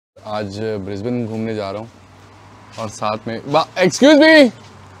आज ब्रिस्बेन घूमने जा रहा हूँ और साथ में excuse me,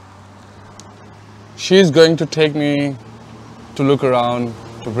 she is going to take me to look around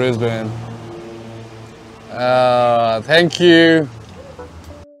two Brisbane. Thank you.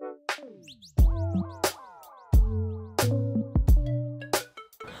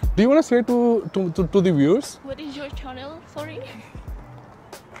 Do you want to say to the viewers? What is your channel? Sorry.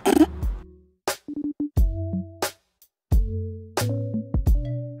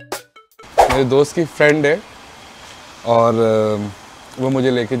 मेरे दोस्त की फ्रेंड है और वो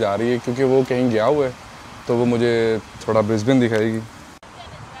मुझे लेके जा रही है क्योंकि वो कहीं गया हुआ है, तो वो मुझे थोड़ा ब्रिस्बेन दिखाएगी.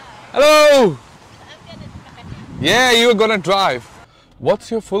 Hello. Yeah, you are gonna drive. What's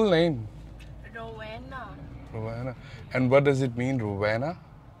your full name? Rowena. Rowena. And what does it mean, Rowena?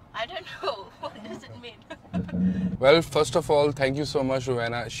 I don't know. What does it mean? Well, first of all, thank you so much,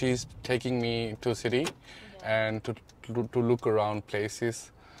 Rowena. She's taking me to city and to look around places.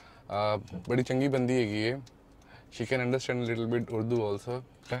 बड़ी चंगी बंदी है ये. She can understand a little bit Urdu also.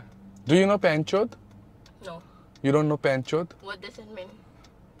 Do you know Panchod? No. You don't know Panchod? What does it mean?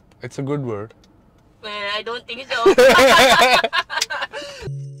 It's a good word. Well, I don't think so.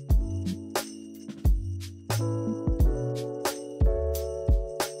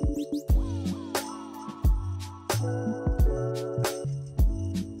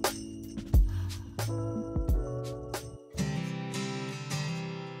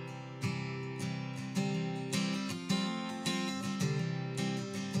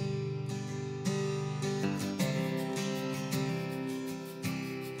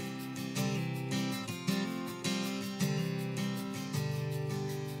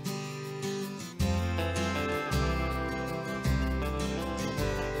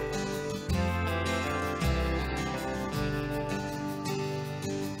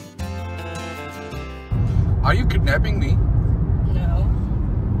 Are you kidnapping me? No.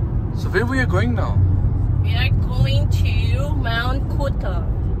 So where we are going now? We are going to Mount Coota.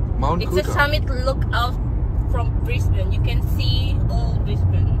 Mount It's Coota. a summit lookout from Brisbane. You can see all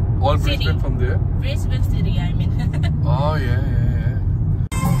Brisbane. All city. Brisbane from there? Brisbane city, I mean. Oh yeah.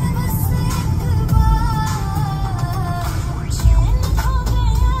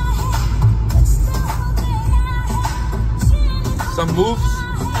 Some moves.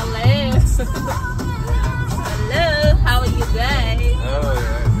 Hello. Hello. How are you guys? Oh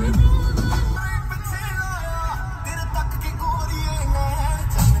yeah.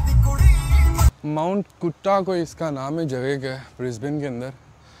 Mount कुट्टा को इसका नाम है जगह का, Brisbane के अंदर,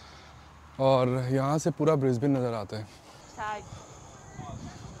 और यहाँ से पूरा ब्रिस्बेन नज़र आता है.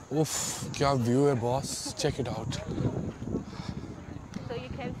 उफ, क्या व्यू है boss, check it out. So you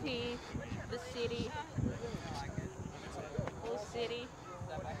can see the city. Whole city.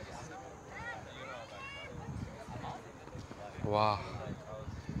 वाह,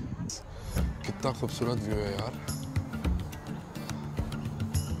 कितना खूबसूरत व्यू है यार.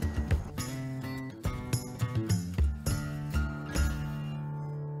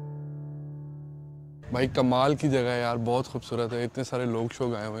 भाई कमाल की जगह है यार, बहुत खूबसूरत है. इतने सारे लोग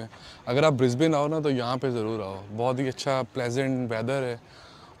शोग आए हुए हैं. अगर आप ब्रिस्बेन आओ ना तो यहाँ पे ज़रूर आओ. बहुत ही अच्छा प्लेजेंट वेदर है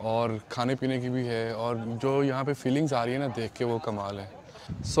और खाने पीने की भी है, और जो यहाँ पे फीलिंग्स आ रही है ना देख के, वो कमाल है.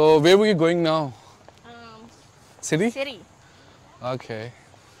 So where we going now? City. City. Okay,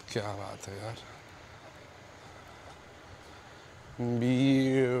 क्या बात है यार,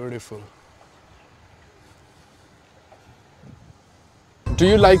 beautiful. Do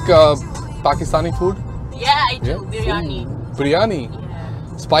you like Pakistani food? Yeah, I do. Yeah? Biryani. Biryani? Yeah.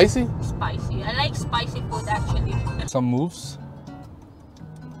 Spicy? Spicy. I like spicy food actually. Some moves?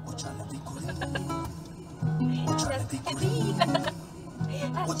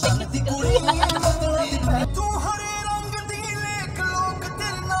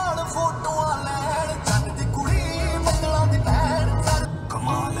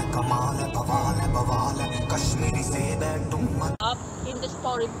 Up in the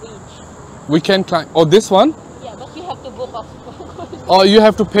historic beach. We can climb. Oh, this one? Yeah, but you have to book off. Oh, you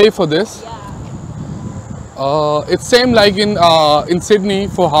have to pay for this? Yeah. It's same like in Sydney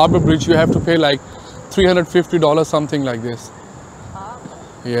for Harbour Bridge. You have to pay like $350, something like this.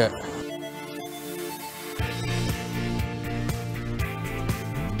 Yeah.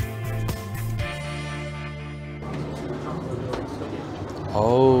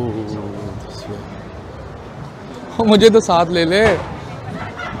 Oh, this way. Oh, मुझे तो साथ ले ले.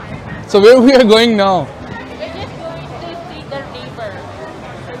 So where we are going now? We're just going to see the river.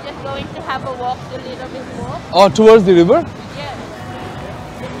 We're just going to have a walk a little bit more. Oh, towards the river? Yes.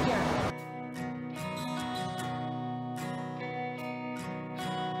 From here.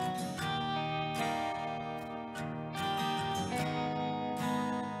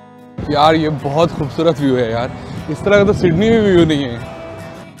 यार ये बहुत खूबसूरत view है यार, इस तरह का तो सिडनी में व्यू नहीं है।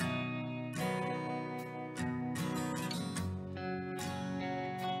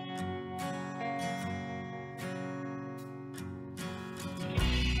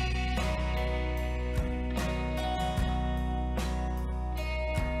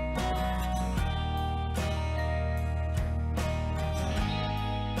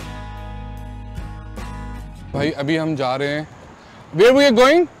 भाई अभी हम जा रहे हैं, वेयर वी आर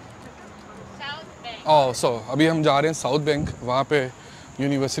गोइंग? ओह सो अभी हम जा रहे हैं साउथ बैंक, वहाँ पे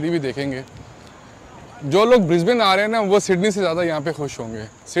यूनिवर्सिटी भी देखेंगे। जो लोग ब्रिस्बेन आ रहे हैं ना वो सिडनी से ज़्यादा यहाँ पे खुश होंगे।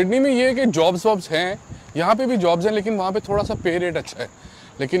 सिडनी में ये है कि जॉब्स वॉब्स हैं, यहाँ पे भी जॉब्स हैं, लेकिन वहाँ पे थोड़ा सा पे रेट अच्छा है।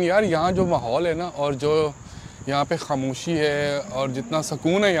 लेकिन यार यहाँ जो माहौल है ना, और जो यहाँ पे खामोशी है और जितना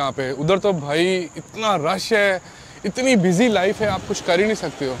सुकून है यहाँ पे, उधर तो भाई इतना रश है, इतनी बिजी लाइफ है, आप कुछ कर ही नहीं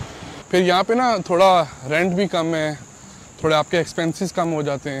सकते हो। फिर यहाँ पे ना थोड़ा रेंट भी कम है, थोड़े आपके एक्सपेंसेस कम हो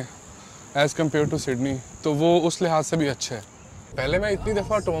जाते हैं एज़ कम्पेयर टू सिडनी, तो वो उस लिहाज से भी अच्छा है। पहले मैं इतनी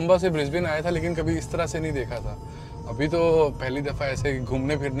दफ़ा टोम्बा से ब्रिस्बेन आया था, लेकिन कभी इस तरह से नहीं देखा था। अभी तो पहली दफ़ा ऐसे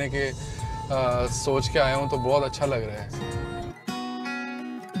घूमने फिरने के सोच के आया हूँ, तो बहुत अच्छा लग रहा है।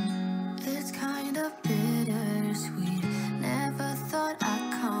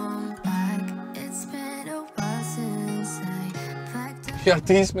 यार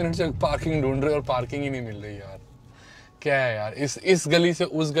 30 मिनट से पार्किंग ढूंढ रहे और पार्किंग ही नहीं मिल रही यार, क्या है यार, इस गली से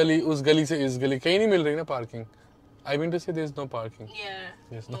उस गली, उस गली से इस गली, कहीं नहीं मिल रही ना parking. I mean to say there's no parking. Yeah.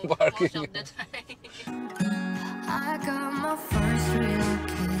 There's no parking. Most of the time. I got my first real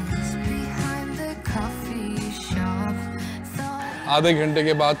kiss behind the coffee shop. आधे घंटे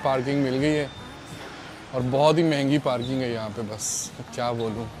के बाद पार्किंग मिल गई है, और बहुत ही महंगी पार्किंग है यहाँ पे, बस क्या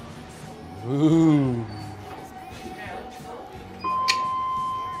बोलूँ।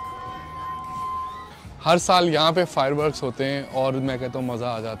 हर साल यहाँ पे फायरवर्क्स होते हैं और मैं कहता हूँ मज़ा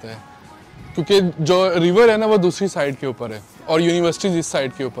आ जाता है, क्योंकि जो रिवर है ना वो दूसरी साइड के ऊपर है और यूनिवर्सिटीज इस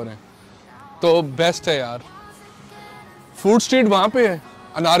साइड के ऊपर है, तो बेस्ट है यार। फूड स्ट्रीट वहाँ पे है,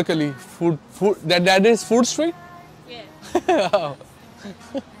 Anarkali food that is food street.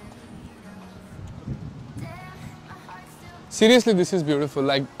 Seriously, this is beautiful.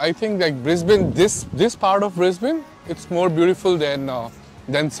 Like I think like Brisbane, this part of Brisbane, it's more beautiful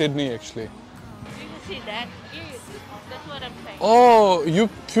than Sydney actually. You can see that. That's what I'm saying. Oh,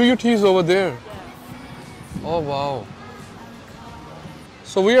 QUT is over there. Yeah. Oh wow.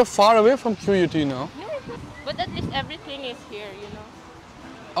 So we are far away from QUT now. But at least everything is here, you know.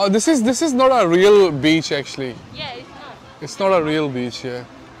 Oh, this is not a real beach actually. Yeah, it's not. It's not a real beach here.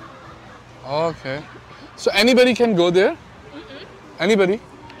 Okay. So anybody can go there? Anybody?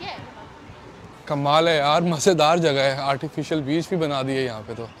 Yeah. कमाल है यार, मज़ेदार जगह है। Artificial beach भी बना दी है यहाँ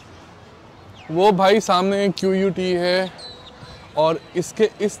पे। तो वो भाई सामने QUT है और इसके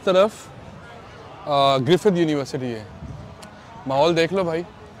इस तरफ ग्रिफिथ यूनिवर्सिटी है। माहौल देख लो भाई,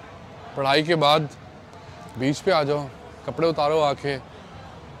 पढ़ाई के बाद बीच पे आ जाओ, कपड़े उतारो, आके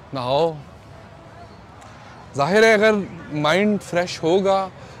नहाओ। जाहिर है अगर माइंड फ्रेश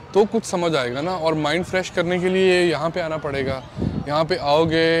होगा तो कुछ समझ आएगा ना, और माइंड फ्रेश करने के लिए यहाँ पे आना पड़ेगा। यहाँ पे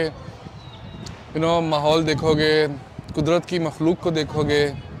आओगे, माहौल देखोगे, कुदरत की मखलूक को देखोगे,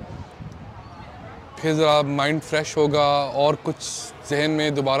 फिर ज़रा माइंड फ्रेश होगा और कुछ जहन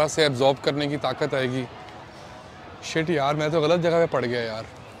में दोबारा से एब्जॉर्ब करने की ताकत आएगी। शिट यार, मैं तो गलत जगह पे पड़ गया यार।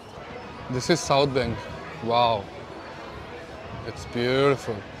 This is south bank. Wow, it's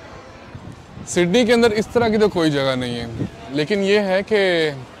beautiful. Sydney के अंदर इस तरह की तो कोई जगह नहीं है, लेकिन ये है कि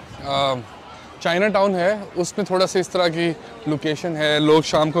चाइना टाउन है, उसमें थोड़ा सा इस तरह की लोकेशन है। लोग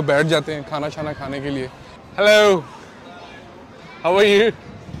शाम को बैठ जाते हैं खाना शाना खाने के लिए। Hello, how are you?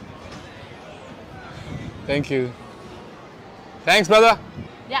 Thank you. Thanks brother.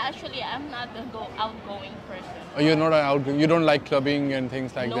 Yeah, actually, I'm not the outgoing person. Oh, you're not an outgoing. You don't like clubbing and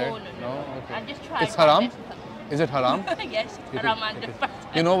things like that? No. Okay. I just try. It's haram? Is it haram? Yes, haram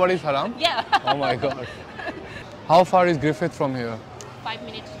 100%. You know what is haram? Yeah. Oh my God. How far is Griffith from here? 5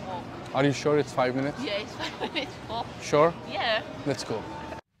 minutes walk. Are you sure it's 5 minutes? Yeah, it's 5 minutes walk. Sure? Yeah. Let's go.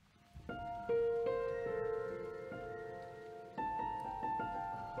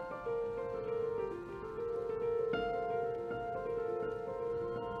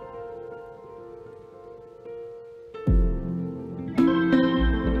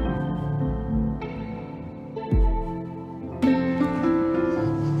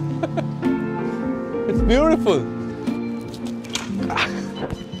 It's beautiful.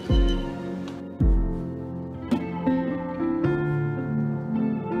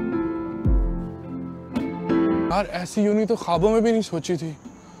 यार ऐसी uni तो ख्वाबों में भी नहीं सोची थी।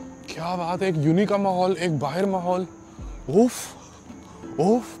 क्या बात है, एक यूनी का माहौल, एक बाहर माहौल। उफ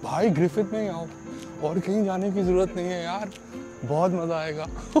ओफ भाई ग्रिफिथ में ही आओ, और कहीं जाने की ज़रूरत नहीं है यार, बहुत मज़ा आएगा।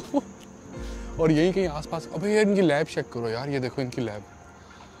 और यही कहीं आसपास। अबे यार इनकी लैब चेक करो यार, ये देखो इनकी लैब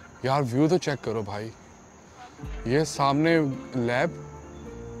यार, व्यू तो चेक करो भाई। ये सामने लैब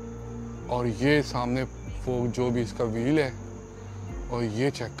और ये सामने वो जो भी इसका व्हील है, और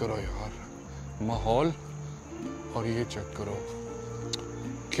ये चेक करो यार माहौल, और ये चेक करो,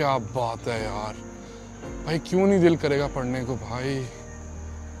 क्या बात है यार भाई, क्यों नहीं दिल करेगा पढ़ने को भाई।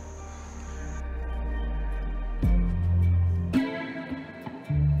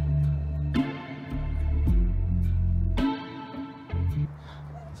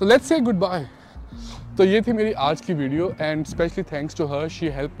 So let's say goodbye. तो ये थी मेरी आज की video, and specially thanks to her, she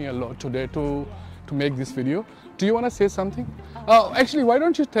help me a lot today to make this video. Do you want to say something? Actually, why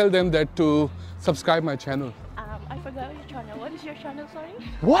don't you tell them that to subscribe my channel? I forgot your channel. What is your channel, sorry?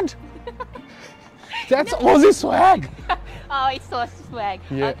 What? That's Aussie swag. Oh, it's so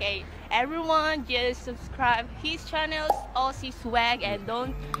swag. Yeah. Okay, everyone just subscribe his channel, Aussie Swag, and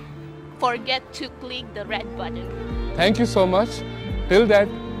don't forget to click the red button. Thank you so much. Till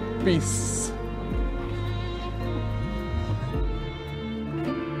that, peace.